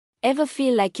Ever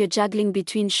feel like you're juggling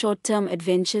between short-term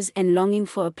adventures and longing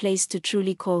for a place to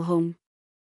truly call home?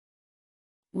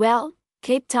 Well,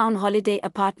 Cape Town Holiday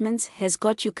Apartments has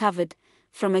got you covered,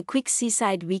 from a quick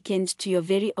seaside weekend to your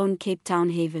very own Cape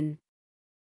Town haven.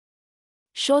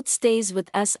 Short stays with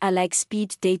us are like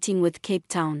speed dating with Cape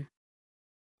Town.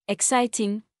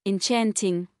 Exciting,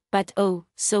 enchanting, but oh,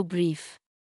 so brief.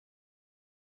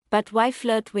 But why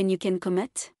flirt when you can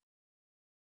commit?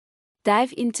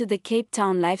 Dive into the Cape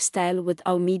Town lifestyle with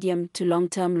our medium to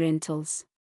long-term rentals.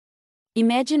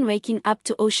 Imagine waking up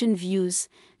to ocean views,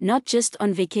 not just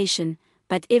on vacation,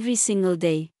 but every single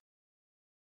day.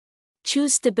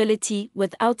 Choose stability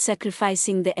without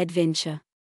sacrificing the adventure.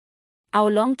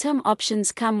 Our long-term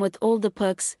options come with all the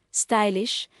perks: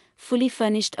 stylish, fully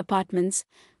furnished apartments,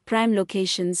 prime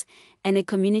locations, and a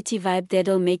community vibe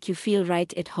that'll make you feel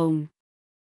right at home.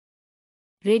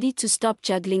 Ready to stop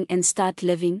juggling and start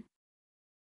living?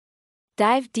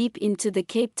 Dive deep into the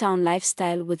Cape Town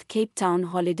lifestyle with Cape Town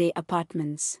Holiday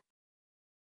Apartments.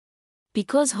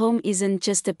 Because home isn't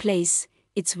just a place,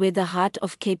 it's where the heart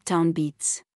of Cape Town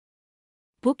beats.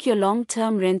 Book your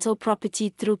long-term rental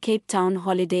property through Cape Town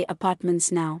Holiday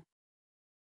Apartments now.